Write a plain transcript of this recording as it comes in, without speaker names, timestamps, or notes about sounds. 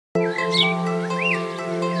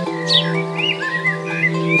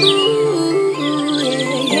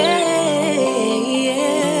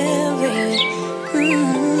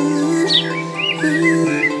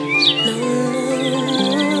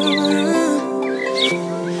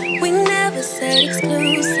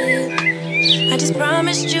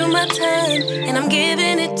Promised you my time, and I'm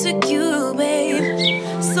giving it to you,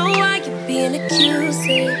 babe. So why you being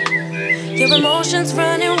accusing? Your emotions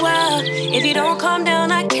running wild. If you don't calm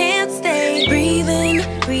down, I can't stay. Breathe in,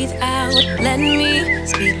 breathe out. Let me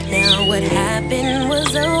speak now. What happened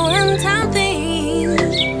was a one-time thing.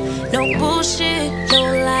 No bullshit, no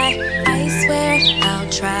lie. I swear I'll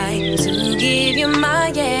try to give you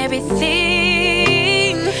my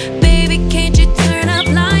everything. Baby, can't you turn up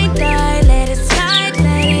blind eye? Let it slide.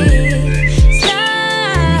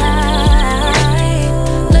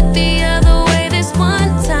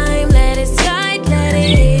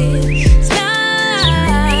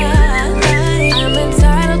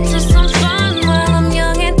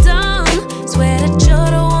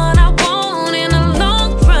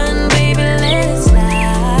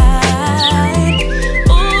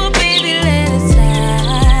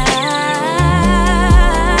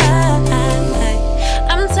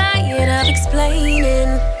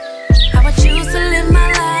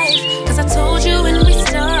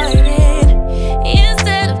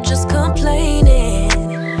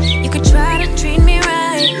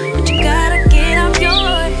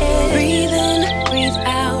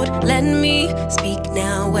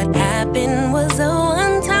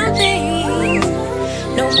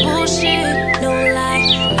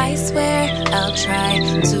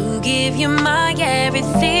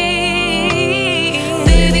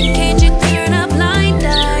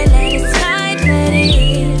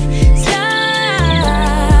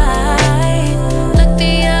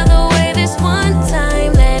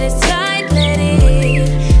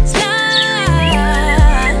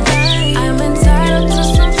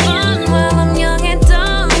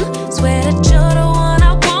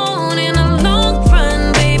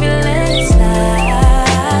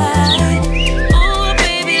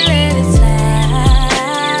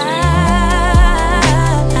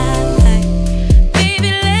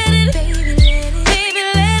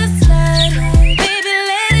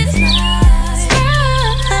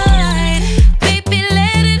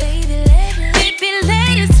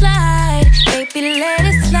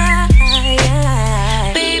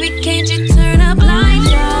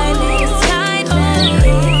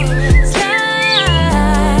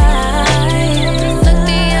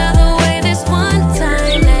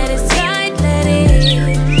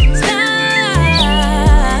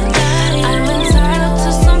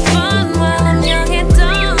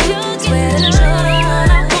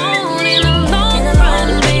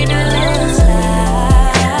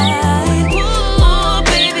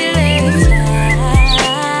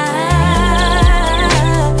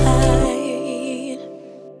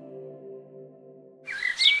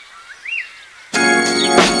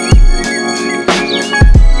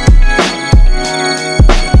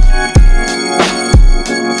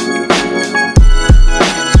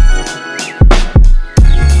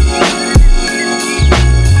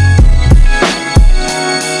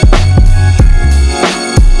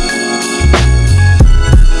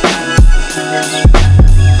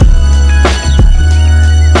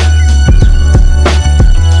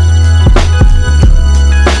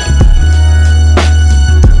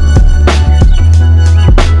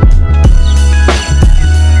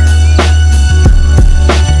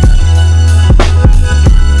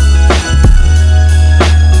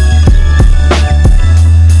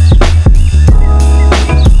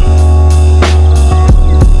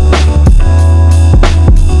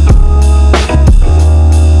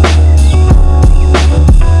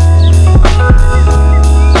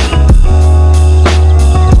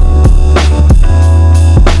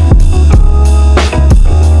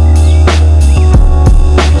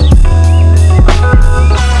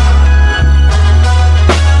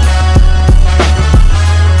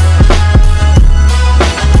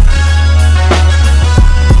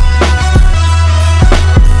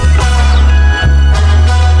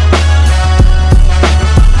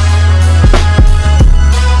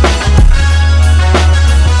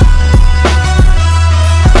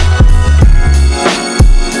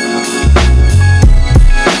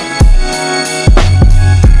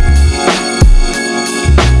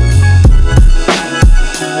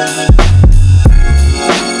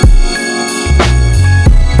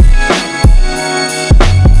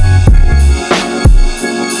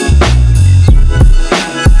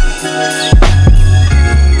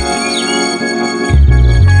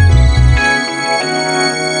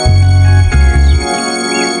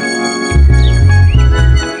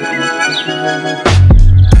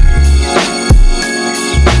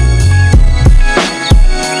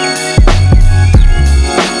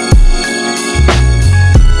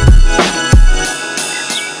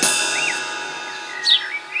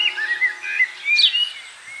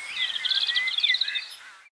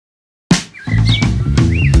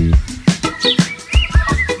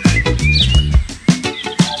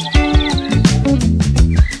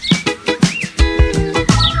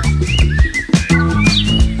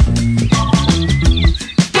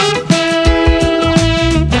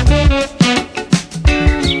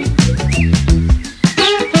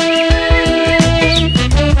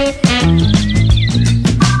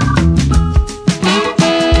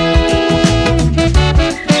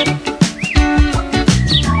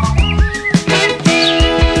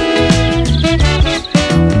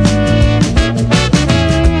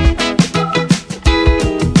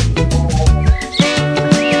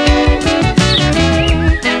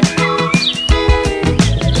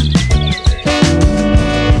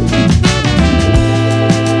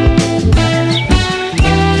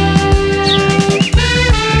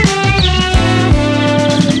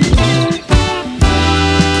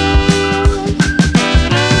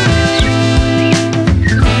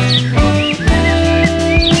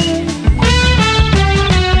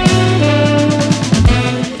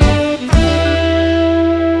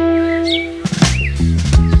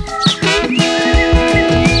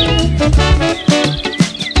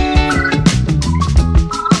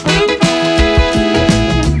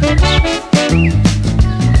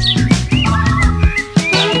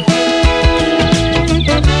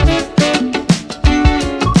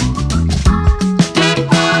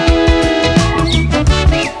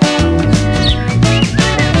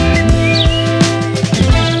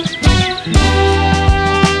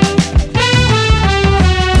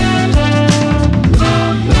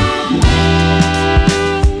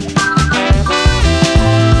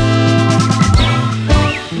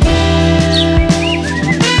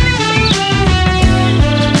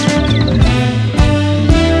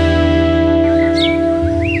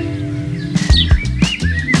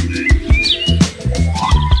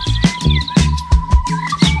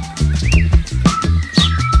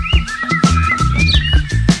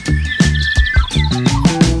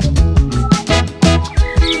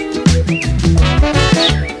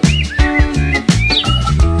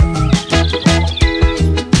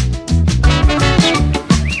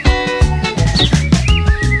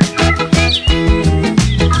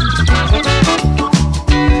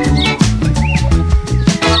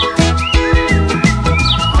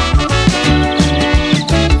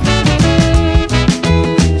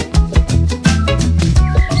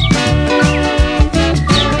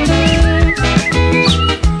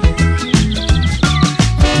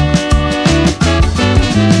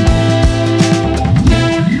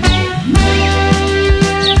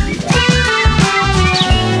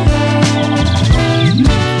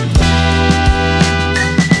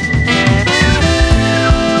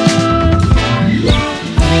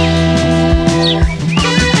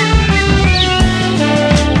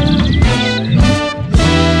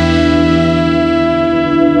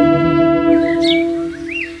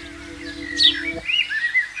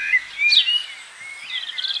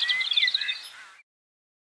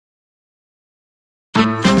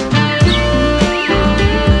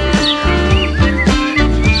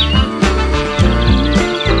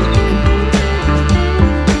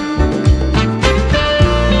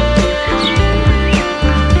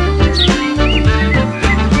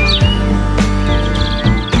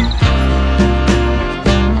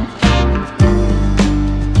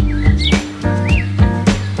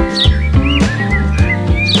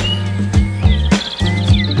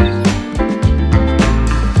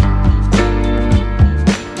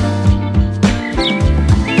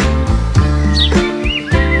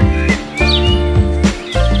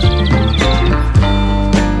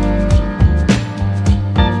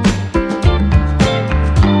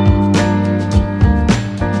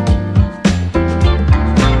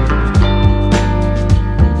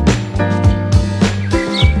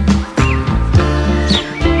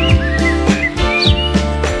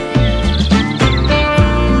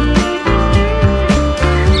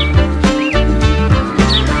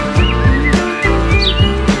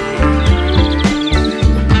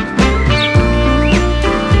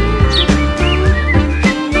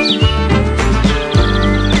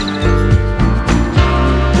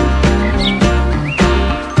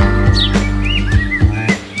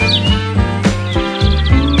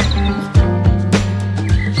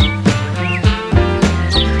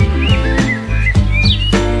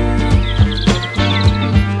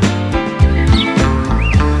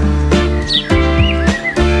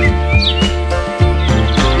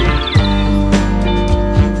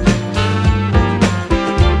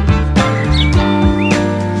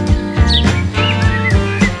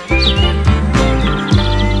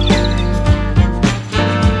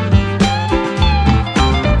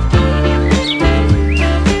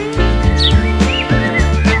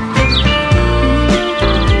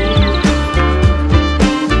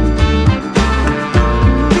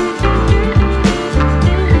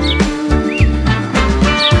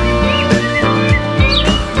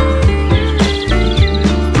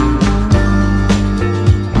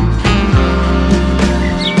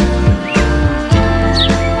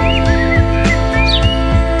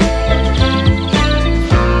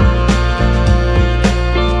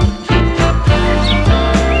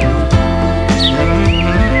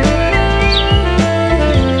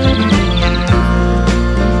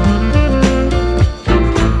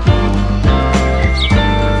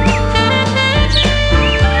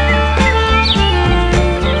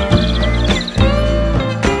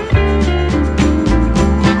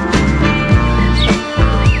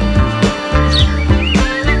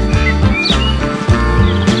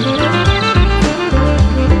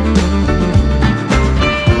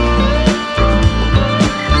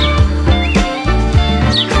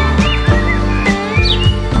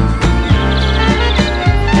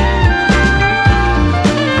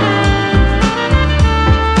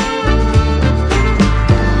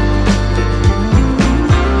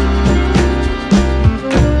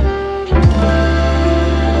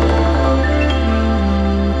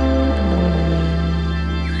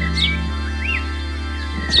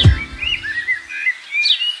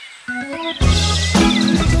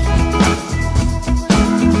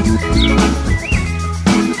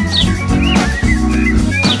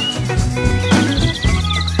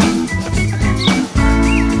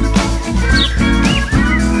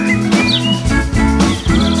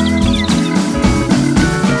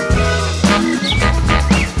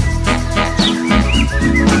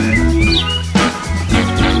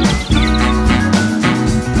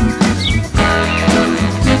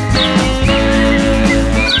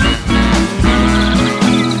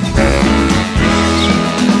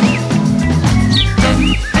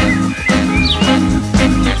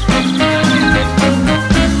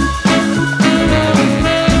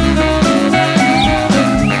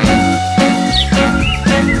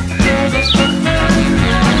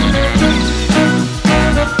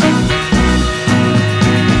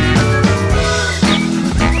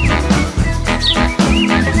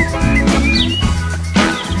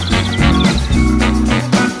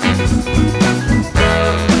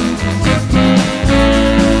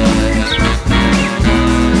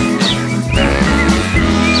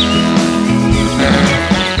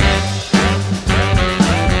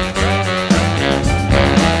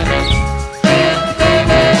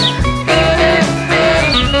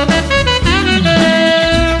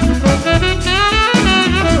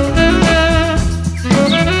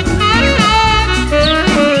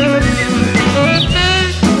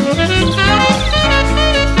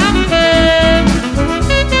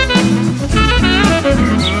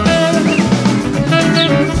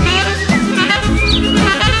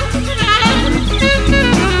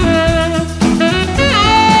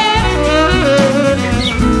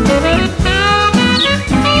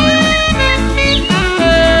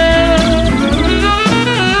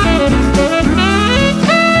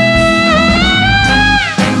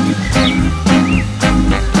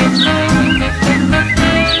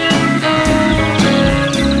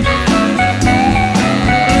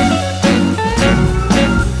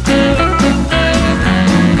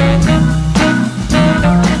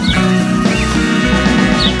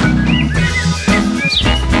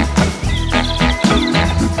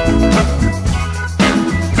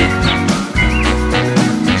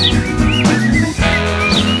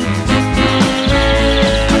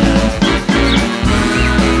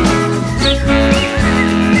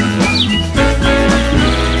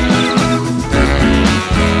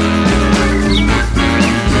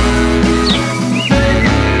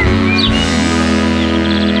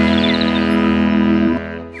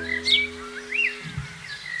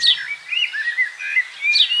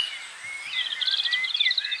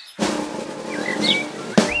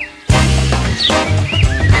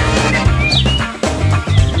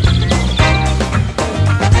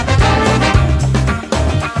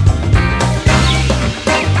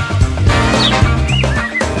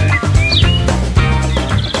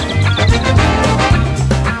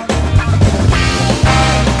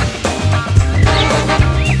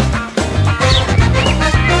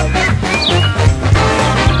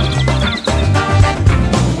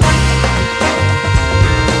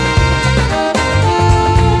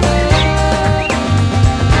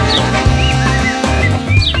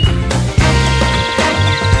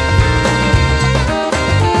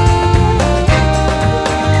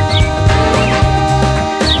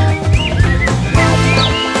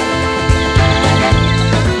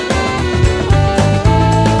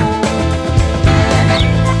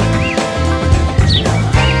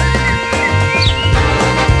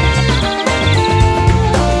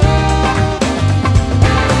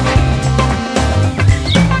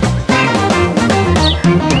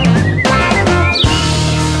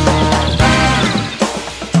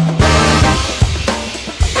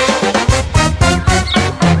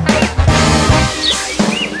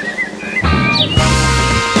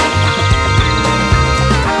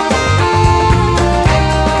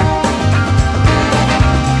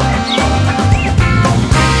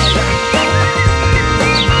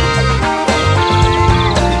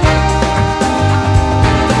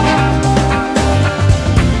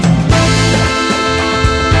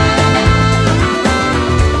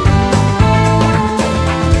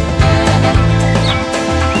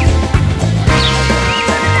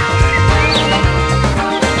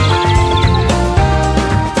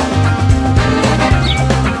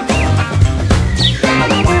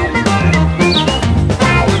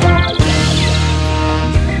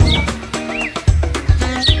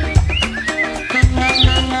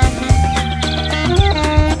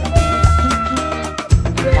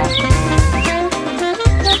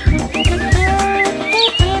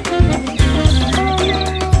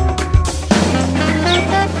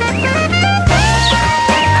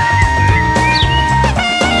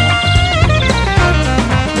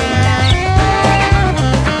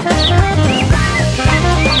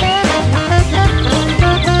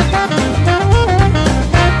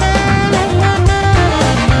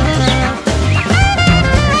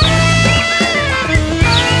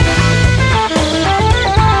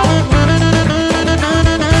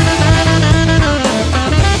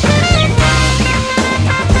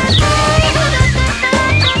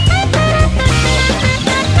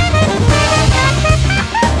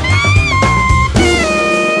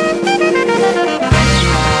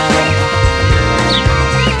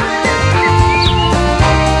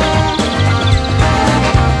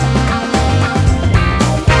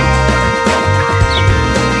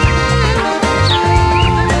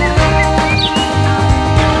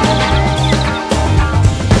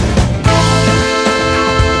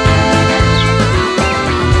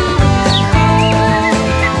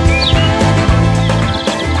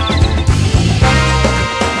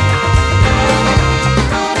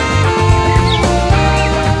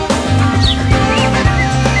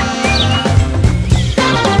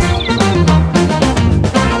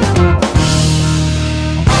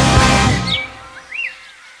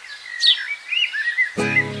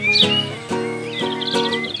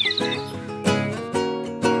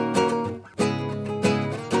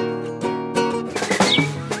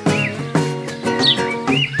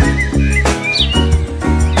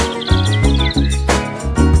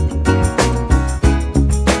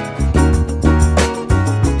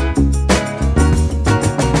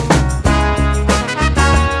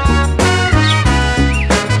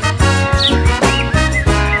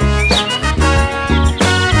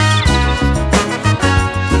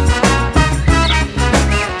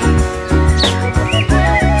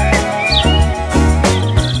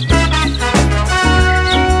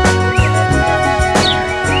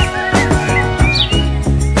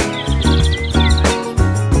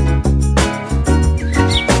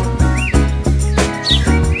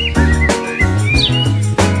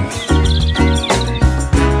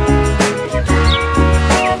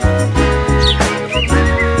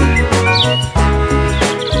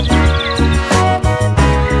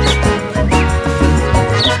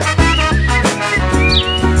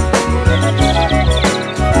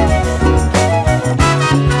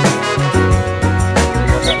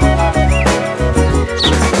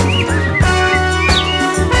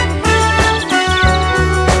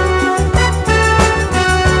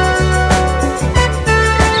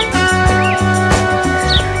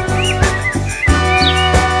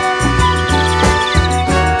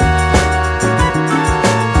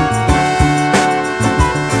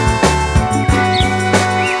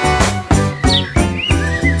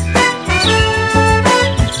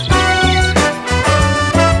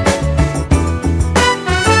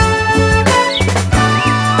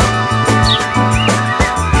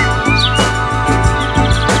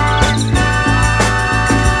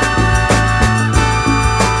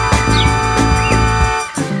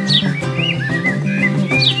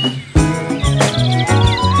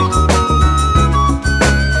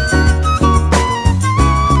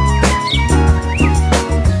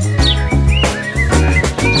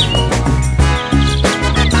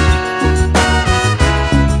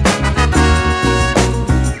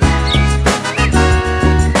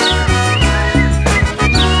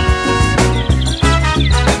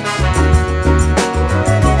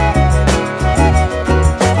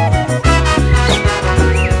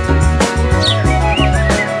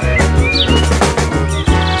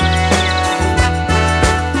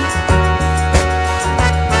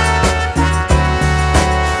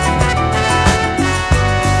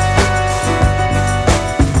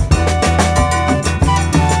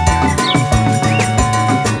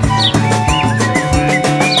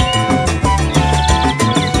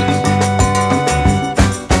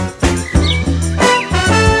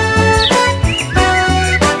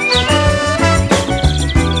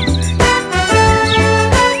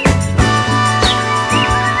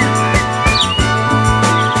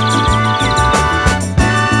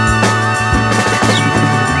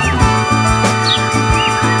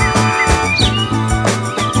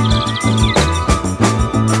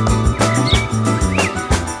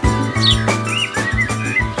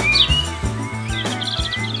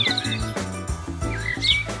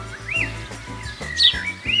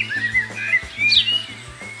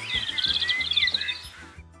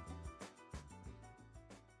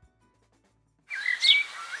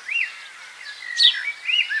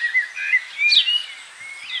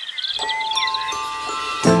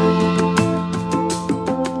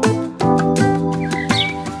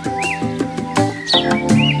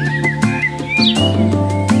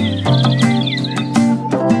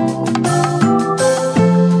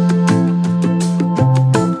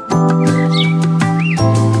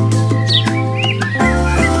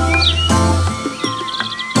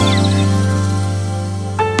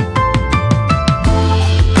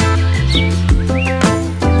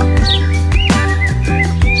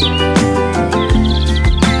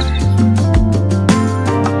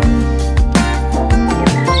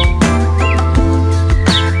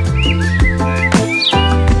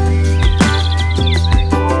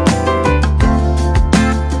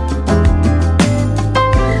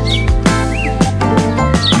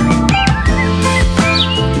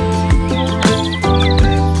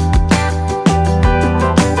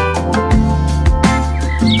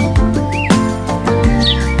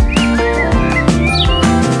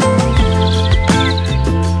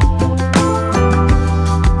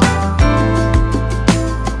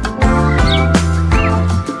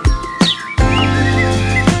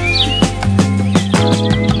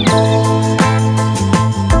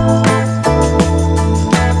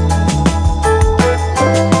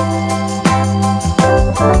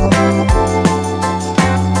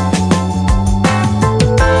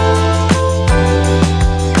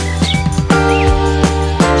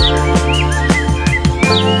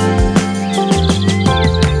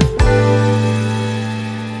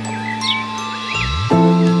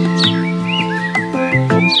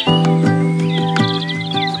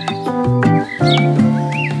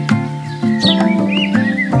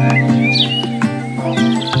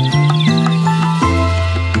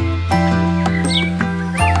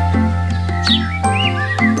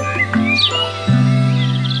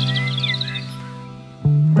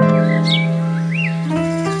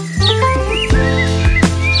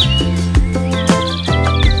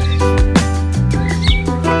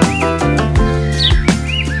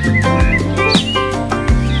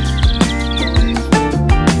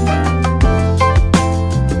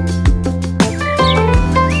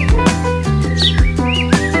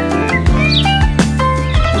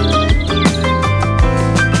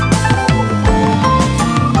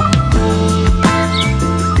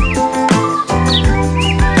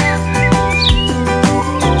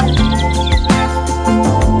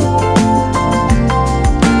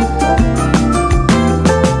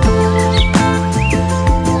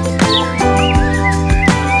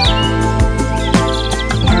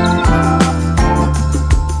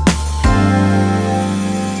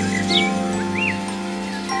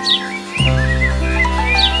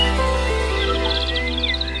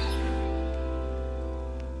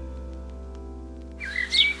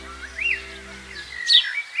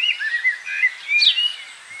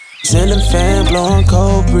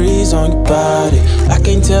 cold breeze on your body. I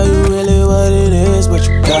can't tell you really what it is, but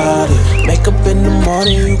you got it. Makeup in the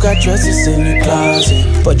morning, you got dresses in your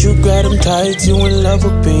closet, but you grab them tight, you in love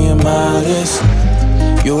with being modest.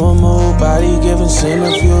 You a move body giving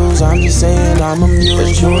centrifuges. I'm just saying I'm amused,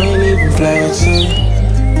 but you ain't even flexing.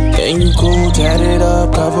 And you cool, tatted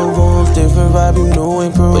up, cover wounds, different vibe, you new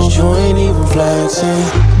improved, but you ain't even flexing.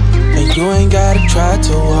 And you ain't gotta try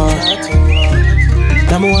too hard.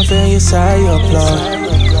 Number one fan, your side, your applaud.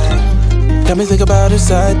 Got me think about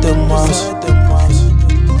inside the walls.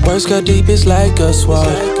 Words cut deep, it's like a sword.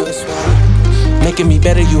 Making me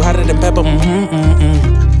better, you hotter than pepper,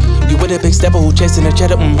 You with a big stepper who chasing a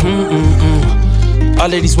cheddar,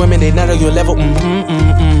 All of these women, they not on your level,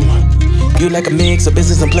 You like a mix of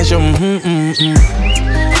business and pleasure,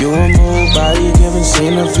 You a move body giving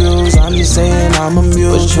centrifuges. I'm just saying I'm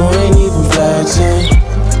amused, but you ain't even flexing.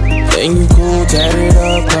 And you cool, tatted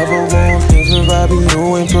up, cover wounds, different vibe, you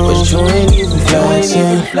new improved, but you ain't even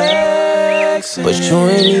flexing. But you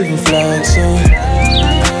ain't even flexing.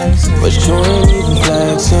 But you ain't even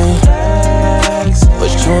flexing.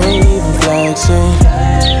 But you ain't even flexing.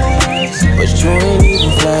 But you ain't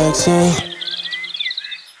even flexing.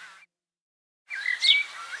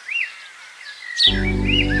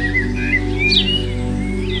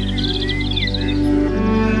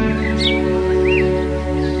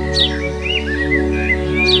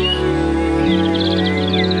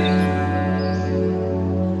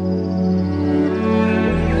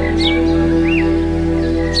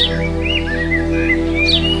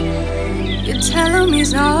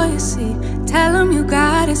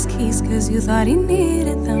 Cause you thought he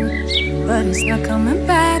needed them, but he's not coming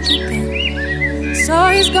back again. So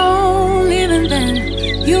he's gone, leaving then.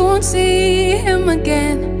 You won't see him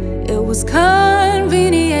again. It was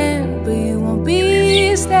convenient, but you won't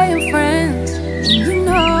be staying friends. And you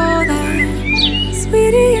know that,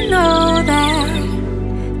 sweetie, you know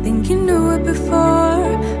that. Think you knew it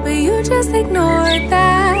before, but you just ignored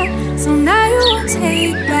that. So now you won't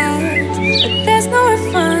take back, but there's no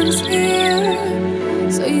refunds here.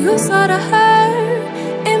 So you sorta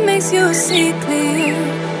hurt, it makes you see clear.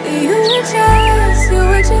 You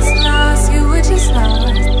were just lost, you were just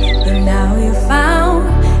lost. But now you found,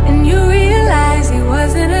 and you realize he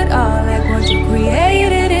wasn't at all like what you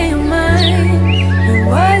created in your mind. It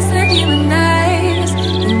wasn't even nice,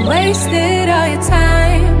 you wasted all your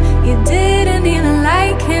time. You didn't even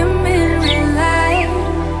like him in real life.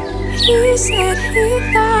 He said he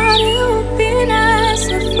thought it would be nice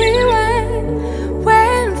if we went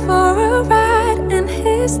for a ride in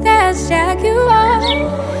his dad's Jaguar,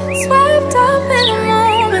 swept up in the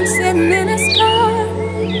moment, sitting in his car.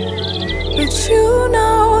 But you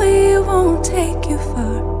know he won't take you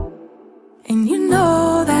far. And you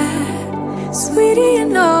know that, sweetie, you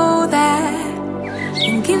know that.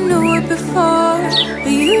 Think you knew it before,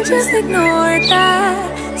 but you just ignored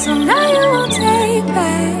that. So now you won't take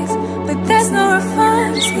backs, but there's no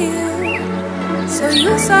refunds here. So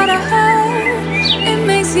you sorta hurt, it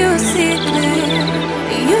makes you see clear.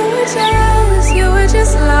 You were jealous, you were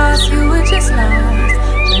just lost, you were just lost.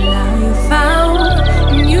 But now you found,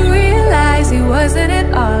 and you realize he wasn't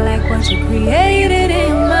at all like what you created in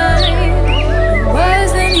your mind. It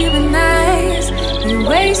wasn't even nice, you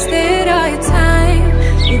wasted all your time.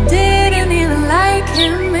 You didn't even like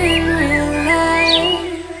him in real life.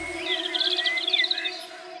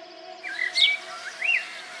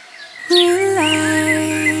 Real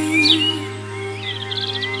life,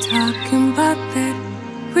 talking about that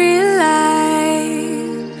real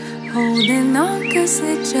life, holding on cause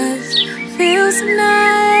it just feels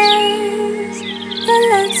nice. But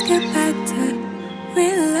let's get back to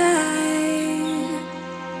real life.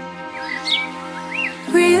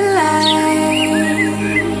 Real life,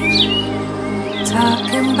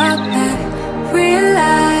 talking about that real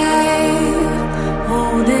life,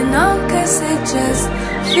 holding on cause it just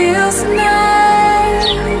feels nice.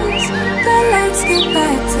 But let's get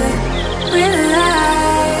back to real life.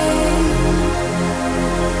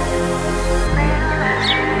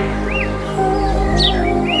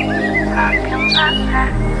 Talking about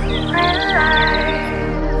that real life,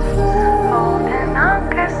 holding on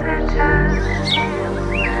cause it just feels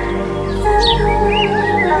nice. Let's get back to real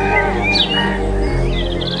life.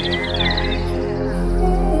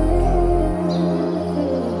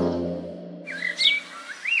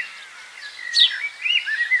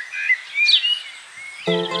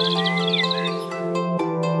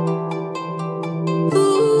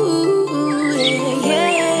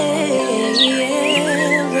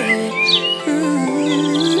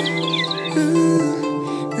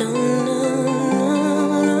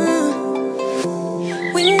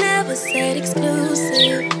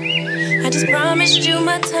 just promised you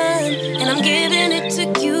my time, and I'm giving it to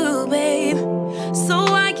you, babe. So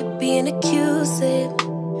why you being accusing?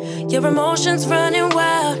 Your emotions running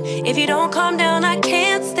wild. If you don't calm down, I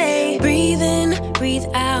can't stay. Breathe in, breathe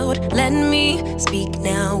out. Let me speak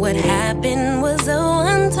now. What happened was a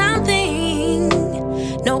one-time thing.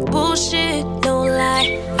 No bullshit, no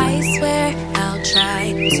lie. I swear I'll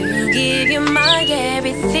try to give you my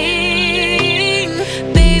everything.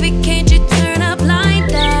 Baby, can't you turn a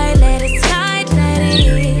blind eye? Let it slide, let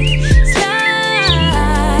it slide.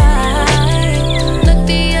 Look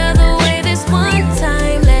the other way this one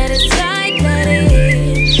time. Let it slide, let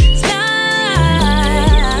it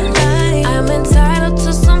slide. I'm entitled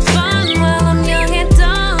to some fun while I'm young and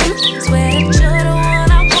dumb. Swear that you're the one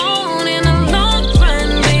I want in the long run.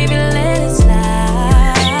 Baby, let it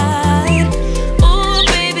slide. Oh,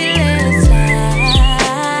 baby, let it slide.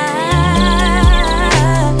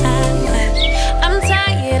 I'm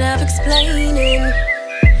tired of explaining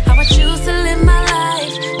how I choose to live my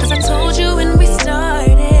life, 'cause I told you when we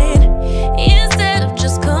started. Instead of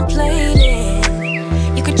just complaining,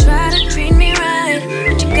 you could try to treat me right,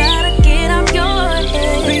 but you gotta get off your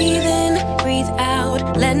head. Breathe in, breathe out.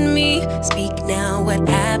 Let me speak now. What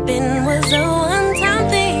happened was a one-time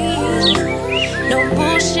thing. No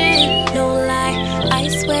bullshit, no lie. I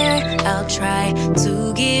swear I'll try